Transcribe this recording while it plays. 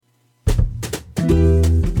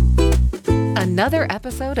Another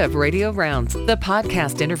episode of Radio Rounds, the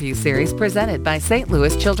podcast interview series presented by St.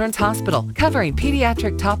 Louis Children's Hospital, covering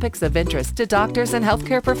pediatric topics of interest to doctors and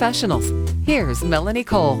healthcare professionals. Here's Melanie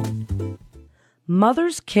Cole.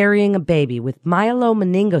 Mothers carrying a baby with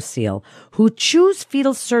myelomeningocele who choose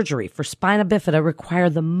fetal surgery for spina bifida require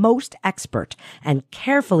the most expert and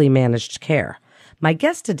carefully managed care. My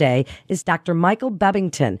guest today is Dr. Michael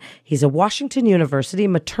Bebbington. He's a Washington University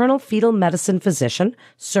maternal fetal medicine physician,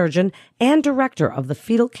 surgeon, and director of the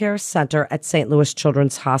Fetal Care Center at St. Louis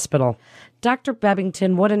Children's Hospital. Dr.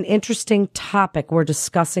 Bebbington, what an interesting topic we're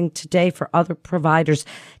discussing today for other providers.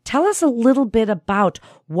 Tell us a little bit about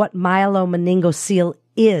what myelomeningocele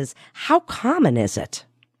is. How common is it?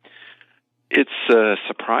 It's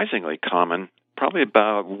surprisingly common. Probably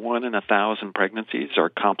about 1 in 1,000 pregnancies are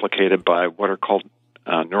complicated by what are called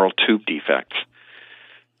neural tube defects.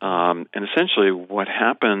 And essentially what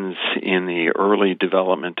happens in the early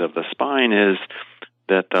development of the spine is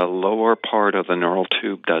that the lower part of the neural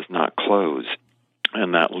tube does not close,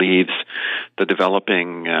 and that leaves the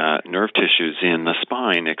developing nerve tissues in the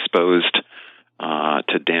spine exposed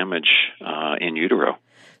to damage in utero.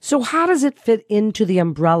 So how does it fit into the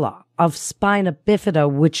umbrella of spina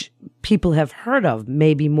bifida, which people have heard of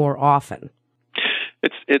maybe more often?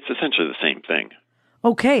 It's essentially the same thing.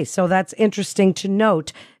 Okay, so that's interesting to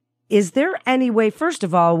note. Is there any way, first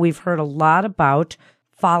of all, we've heard a lot about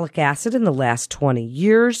folic acid in the last 20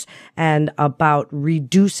 years and about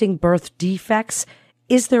reducing birth defects.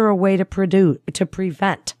 Is there a way to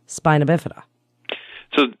prevent spina bifida?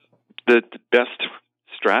 So the best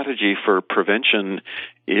strategy for prevention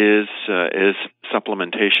is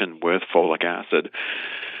supplementation with folic acid.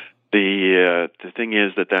 The thing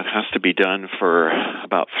is that has to be done for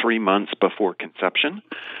about 3 months before conception,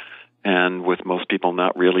 and with most people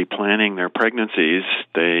not really planning their pregnancies,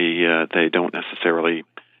 they don't necessarily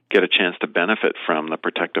get a chance to benefit from the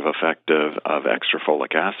protective effect of extra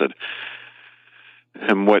folic acid.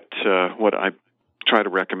 And what I try to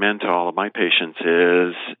recommend to all of my patients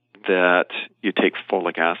is that you take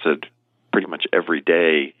folic acid pretty much every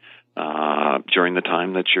day during the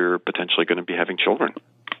time that you're potentially going to be having children.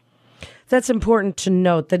 That's important to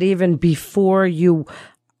note, that even before you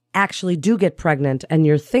actually do get pregnant and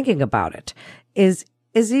you're thinking about it is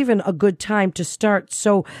even a good time to start.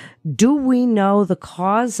 So do we know the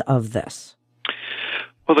cause of this?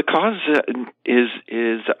 Well, the cause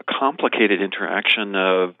is a complicated interaction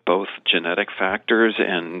of both genetic factors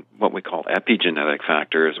and what we call epigenetic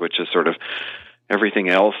factors, which is sort of everything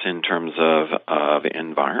else in terms of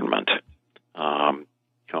environment.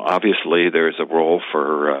 Obviously, there's a role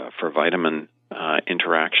for vitamin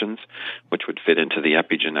interactions, which would fit into the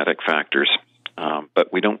epigenetic factors,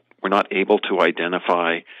 but we're not able to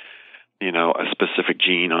identify, a specific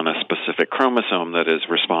gene on a specific chromosome that is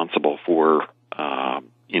responsible for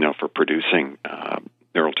producing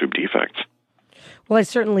neural tube defects. Well, I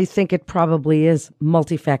certainly think it probably is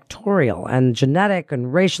multifactorial and genetic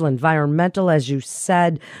and racial, environmental, as you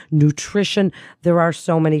said, nutrition. There are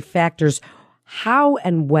so many factors. How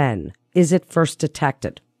and when is it first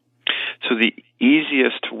detected? So the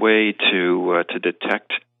easiest way to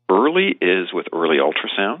detect early is with early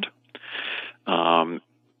ultrasound,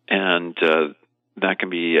 and that can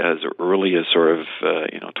be as early as sort of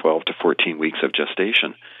 12 to 14 weeks of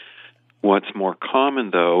gestation. What's more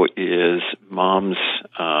common, though, is moms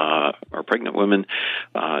or pregnant women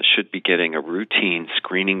should be getting a routine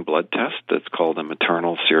screening blood test that's called a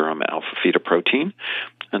maternal serum alpha-fetoprotein,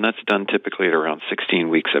 and that's done typically at around 16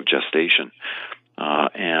 weeks of gestation.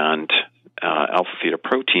 And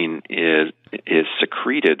alpha-fetoprotein is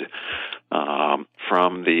secreted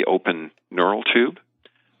from the open neural tube,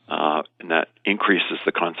 and that increases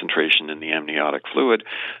the concentration in the amniotic fluid,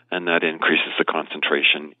 and that increases the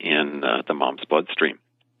concentration in the mom's bloodstream.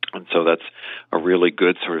 And so that's a really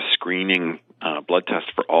good sort of screening blood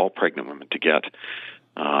test for all pregnant women to get,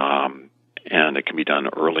 and it can be done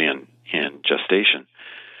early in gestation.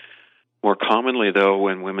 More commonly, though,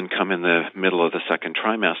 when women come in the middle of the second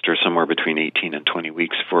trimester, somewhere between 18 and 20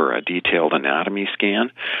 weeks for a detailed anatomy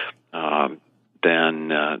scan, then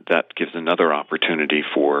that gives another opportunity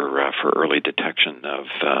for early detection of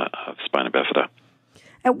spina bifida.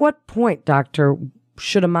 At what point, doctor,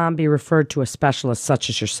 should a mom be referred to a specialist such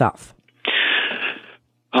as yourself?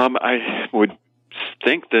 I would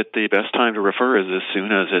think that the best time to refer is as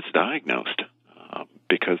soon as it's diagnosed,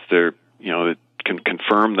 because it can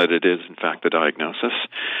confirm that it is in fact the diagnosis,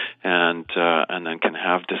 and then can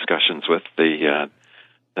have discussions with the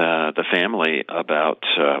family about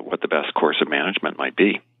what the best course of management might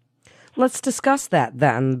be. Let's discuss that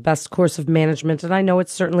then, best course of management. And I know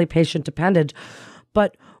it's certainly patient dependent,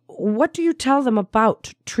 but what do you tell them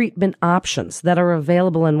about treatment options that are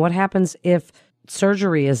available, and what happens if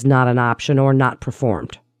surgery is not an option or not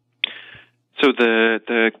performed? So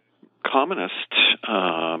the commonest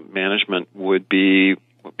management would be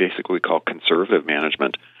what basically we call conservative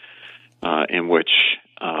management, in which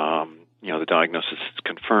the diagnosis is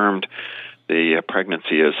confirmed, the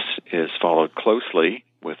pregnancy is followed closely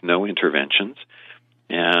with no interventions,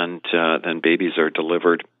 and then babies are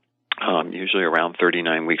delivered usually around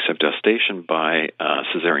 39 weeks of gestation by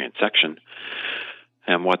cesarean section.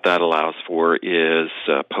 And what that allows for is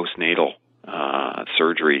postnatal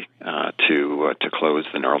surgery to close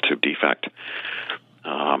the neural tube defect.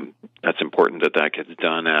 That's important that gets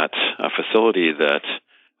done at a facility that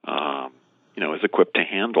is equipped to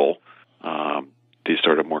handle these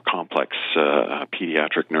sort of more complex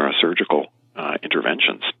pediatric neurosurgical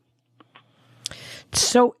interventions.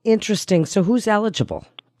 So interesting. So who's eligible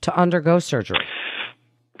to undergo surgery?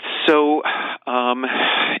 So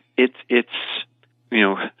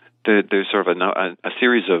there's sort of a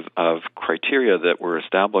series of criteria that were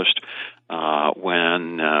established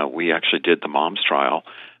when we actually did the MOMS trial.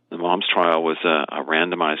 The MOMS trial was a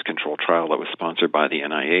randomized controlled trial that was sponsored by the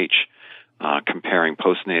NIH, comparing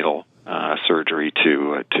postnatal surgery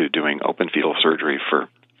to doing open fetal surgery for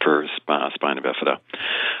spina bifida.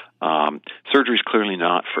 Surgery is clearly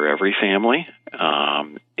not for every family.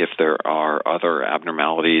 If there are other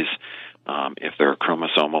abnormalities, if there are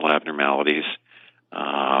chromosomal abnormalities,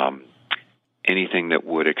 anything that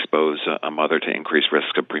would expose a mother to increased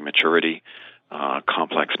risk of prematurity,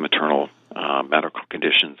 complex maternal medical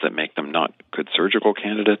conditions that make them not good surgical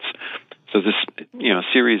candidates. So this,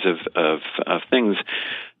 series of things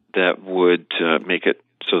that would make it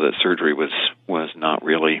so that surgery was not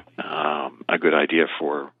really a good idea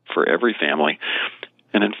for every family.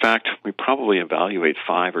 And in fact, we probably evaluate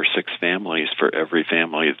 5 or 6 families for every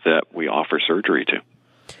family that we offer surgery to.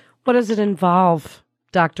 What does it involve,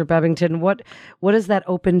 Dr. Bebbington? What is that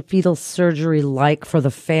open fetal surgery like for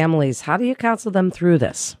the families? How do you counsel them through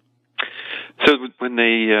this? So when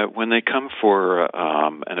they come for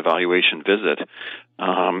an evaluation visit,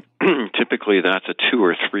 typically that's a 2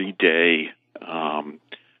 or 3 day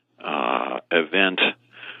event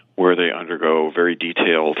where they undergo very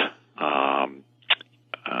detailed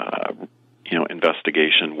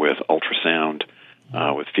investigation with ultrasound,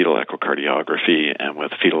 with fetal echocardiography, and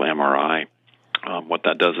with fetal MRI. What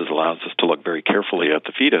that does is allows us to look very carefully at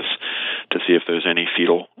the fetus to see if there's any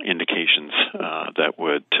fetal indications that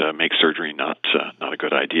would make surgery not a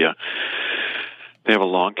good idea. They have a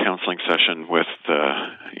long counseling session with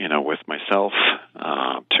myself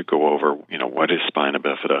to go over what is spina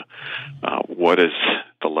bifida, what is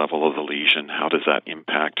the level of the lesion, how does that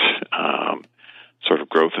impact sort of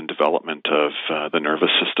growth and development of the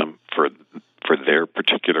nervous system for their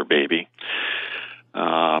particular baby.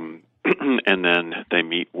 And then they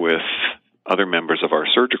meet with other members of our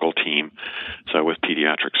surgical team, so with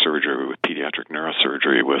pediatric surgery, with pediatric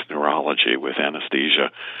neurosurgery, with neurology, with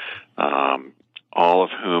anesthesia, all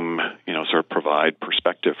of whom sort of provide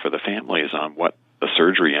perspective for the families on what the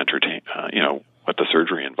surgery what the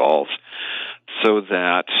surgery involves, so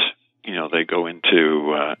that they go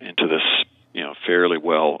into this fairly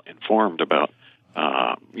well informed about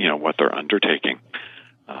what they're undertaking.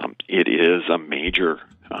 It is a major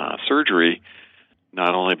surgery,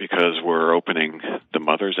 not only because we're opening the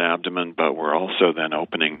mother's abdomen, but we're also then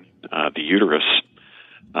opening the uterus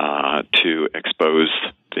to expose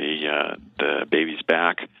the baby's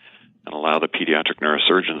back and allow the pediatric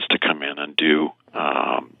neurosurgeons to come in and do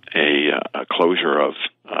a closure of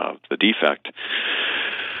the defect.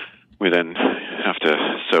 We then have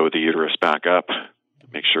to sew the uterus back up,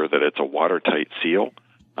 make sure that it's a watertight seal,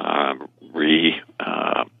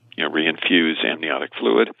 reinfuse amniotic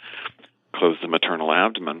fluid, close the maternal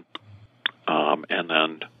abdomen, and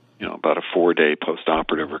then about a 4-day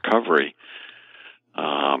postoperative recovery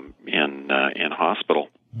in hospital.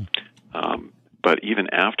 But even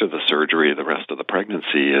after the surgery, the rest of the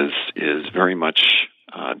pregnancy is very much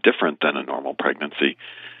different than a normal pregnancy.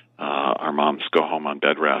 Our moms go home on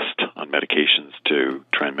bed rest on medications to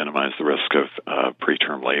try and minimize the risk of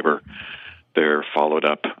preterm labor. They're followed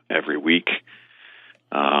up every week.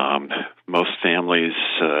 Most families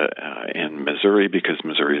in Missouri, because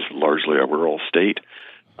Missouri is largely a rural state,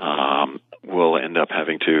 will end up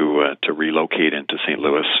having to relocate into St.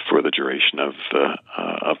 Louis for the duration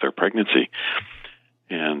of their pregnancy.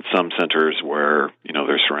 And some centers where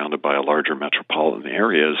they're surrounded by a larger metropolitan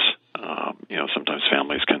areas, sometimes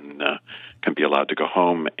families can be allowed to go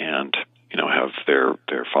home and have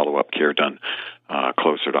their follow-up care done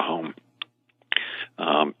closer to home.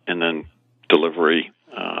 And then delivery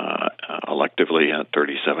electively at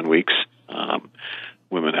 37 weeks.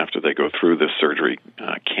 Women, after they go through this surgery,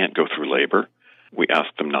 can't go through labor. We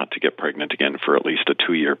ask them not to get pregnant again for at least a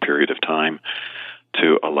 2-year period of time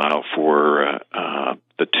to allow for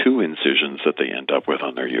the 2 incisions that they end up with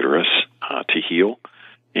on their uterus to heal.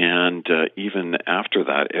 And even after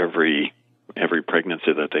that, every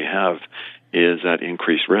pregnancy that they have is at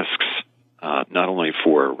increased risks, not only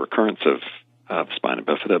for recurrence of spina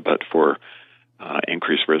bifida, but for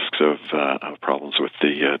increased risks of problems with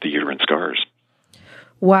the uterine scars.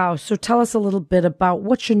 Wow. So tell us a little bit about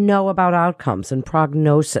what you know about outcomes and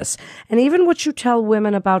prognosis, and even what you tell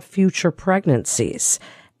women about future pregnancies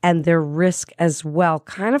and their risk as well.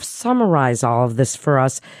 Kind of summarize all of this for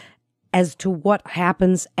us as to what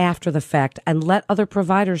happens after the fact, and let other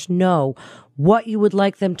providers know what you would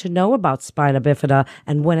like them to know about spina bifida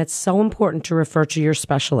and when it's so important to refer to your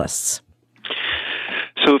specialists.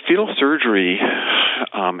 So fetal surgery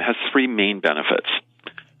has 3 main benefits.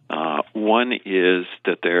 One is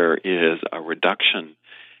that there is a reduction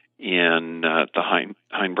in the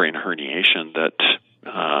hindbrain herniation that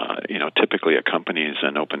typically accompanies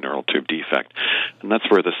an open neural tube defect, and that's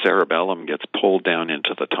where the cerebellum gets pulled down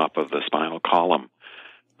into the top of the spinal column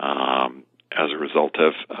as a result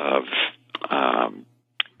of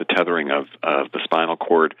the tethering of the spinal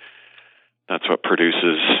cord. That's what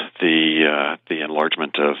produces the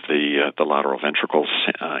enlargement of the lateral ventricles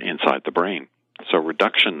inside the brain. So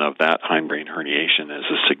reduction of that hindbrain herniation is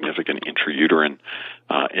a significant intrauterine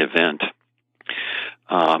event.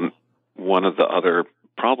 One of the other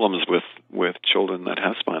problems with children that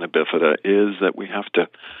have spina bifida is that we have to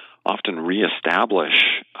often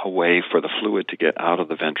reestablish a way for the fluid to get out of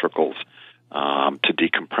the ventricles to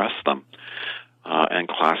decompress them. And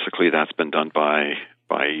classically, that's been done by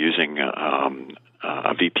using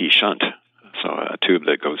a VP shunt, so a tube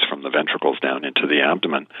that goes from the ventricles down into the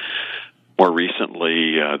abdomen. More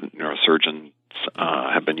recently, neurosurgeons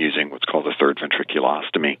have been using what's called a third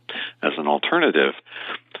ventriculostomy as an alternative.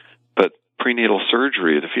 But prenatal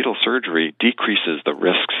surgery, the fetal surgery, decreases the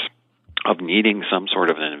risks of needing some sort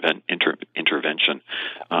of an intervention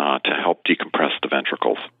to help decompress the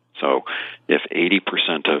ventricles. So if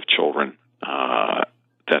 80% of children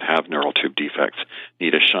that have neural tube defects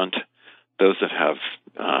need a shunt, those that have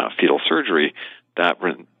fetal surgery, that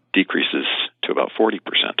decreases to about 40%.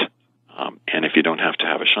 And if you don't have to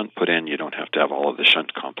have a shunt put in, you don't have to have all of the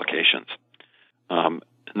shunt complications. And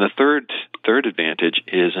the third advantage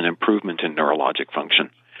is an improvement in neurologic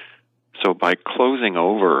function. So by closing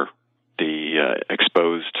over the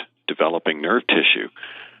exposed developing nerve tissue,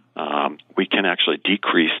 we can actually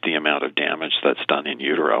decrease the amount of damage that's done in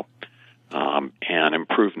utero and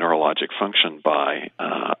improve neurologic function by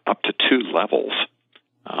up to 2 levels.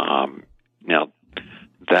 Now,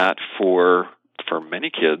 that for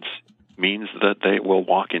many kids means that they will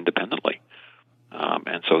walk independently.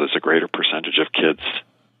 And so there's a greater percentage of kids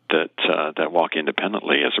that walk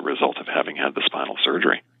independently as a result of having had the spinal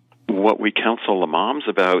surgery. What we counsel the moms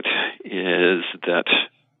about is that,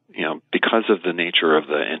 because of the nature of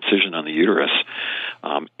the incision on the uterus,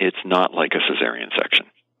 it's not like a cesarean section.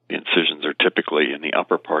 The incisions are typically in the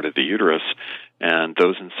upper part of the uterus, and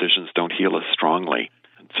those incisions don't heal as strongly.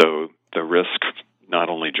 So the risk, not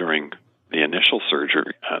only during the initial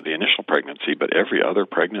surgery, the initial pregnancy, but every other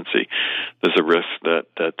pregnancy, there's a risk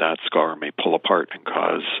that scar may pull apart and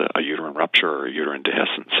cause a uterine rupture or a uterine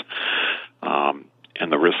dehiscence.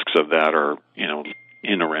 And the risks of that are,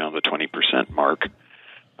 in around the 20% mark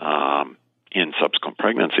in subsequent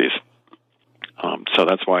pregnancies. So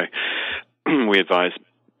that's why we advise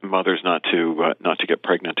mothers not to get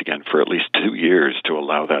pregnant again for at least 2 years to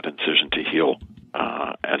allow that incision to heal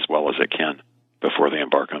as well as it can before they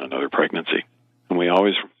embark on another pregnancy. And we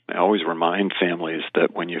always remind families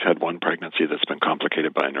that when you've had one pregnancy that's been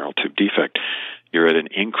complicated by a neural tube defect, you're at an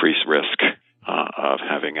increased risk of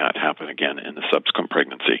having that happen again in the subsequent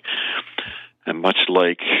pregnancy. And much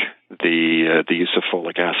like the use of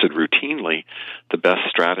folic acid routinely, the best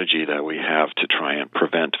strategy that we have to try and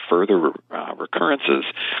prevent further recurrences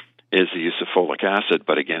is the use of folic acid,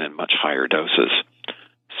 but again in much higher doses.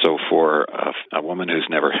 So for a woman who's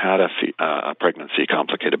never had a pregnancy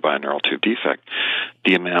complicated by a neural tube defect,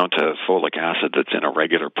 the amount of folic acid that's in a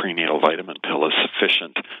regular prenatal vitamin pill is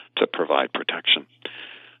sufficient to provide protection.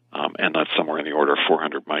 And that's somewhere in the order of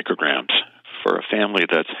 400 micrograms. For a family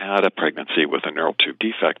that's had a pregnancy with a neural tube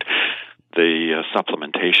defect, the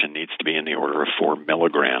supplementation needs to be in the order of 4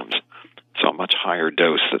 milligrams. So a much higher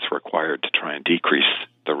dose that's required to try and decrease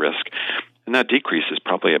the risk. And that decrease is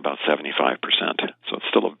probably about 75%. So it's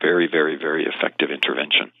still a very, very, very effective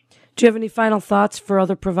intervention. Do you have any final thoughts for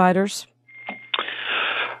other providers?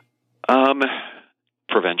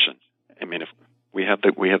 Prevention. I mean, if we have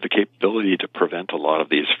the capability to prevent a lot of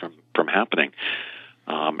these from happening,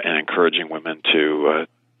 and encouraging women to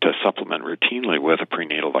supplement routinely with a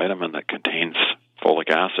prenatal vitamin that contains folic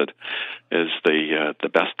acid is the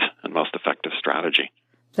best and most effective strategy.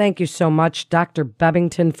 Thank you so much, Dr.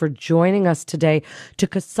 Bebbington, for joining us today. To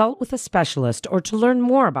consult with a specialist or to learn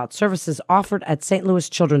more about services offered at St. Louis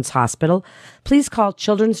Children's Hospital, please call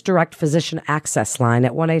Children's Direct Physician Access Line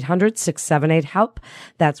at 1-800-678-HELP.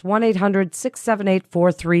 That's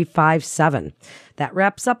 1-800-678-4357. That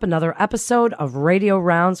wraps up another episode of Radio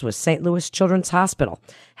Rounds with St. Louis Children's Hospital.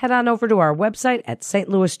 Head on over to our website at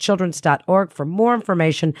stlouischildrens.org for more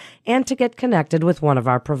information and to get connected with one of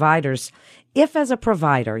our providers. If, as a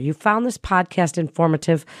provider, you found this podcast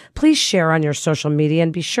informative, please share on your social media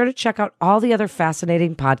and be sure to check out all the other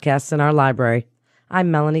fascinating podcasts in our library.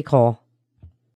 I'm Melanie Cole.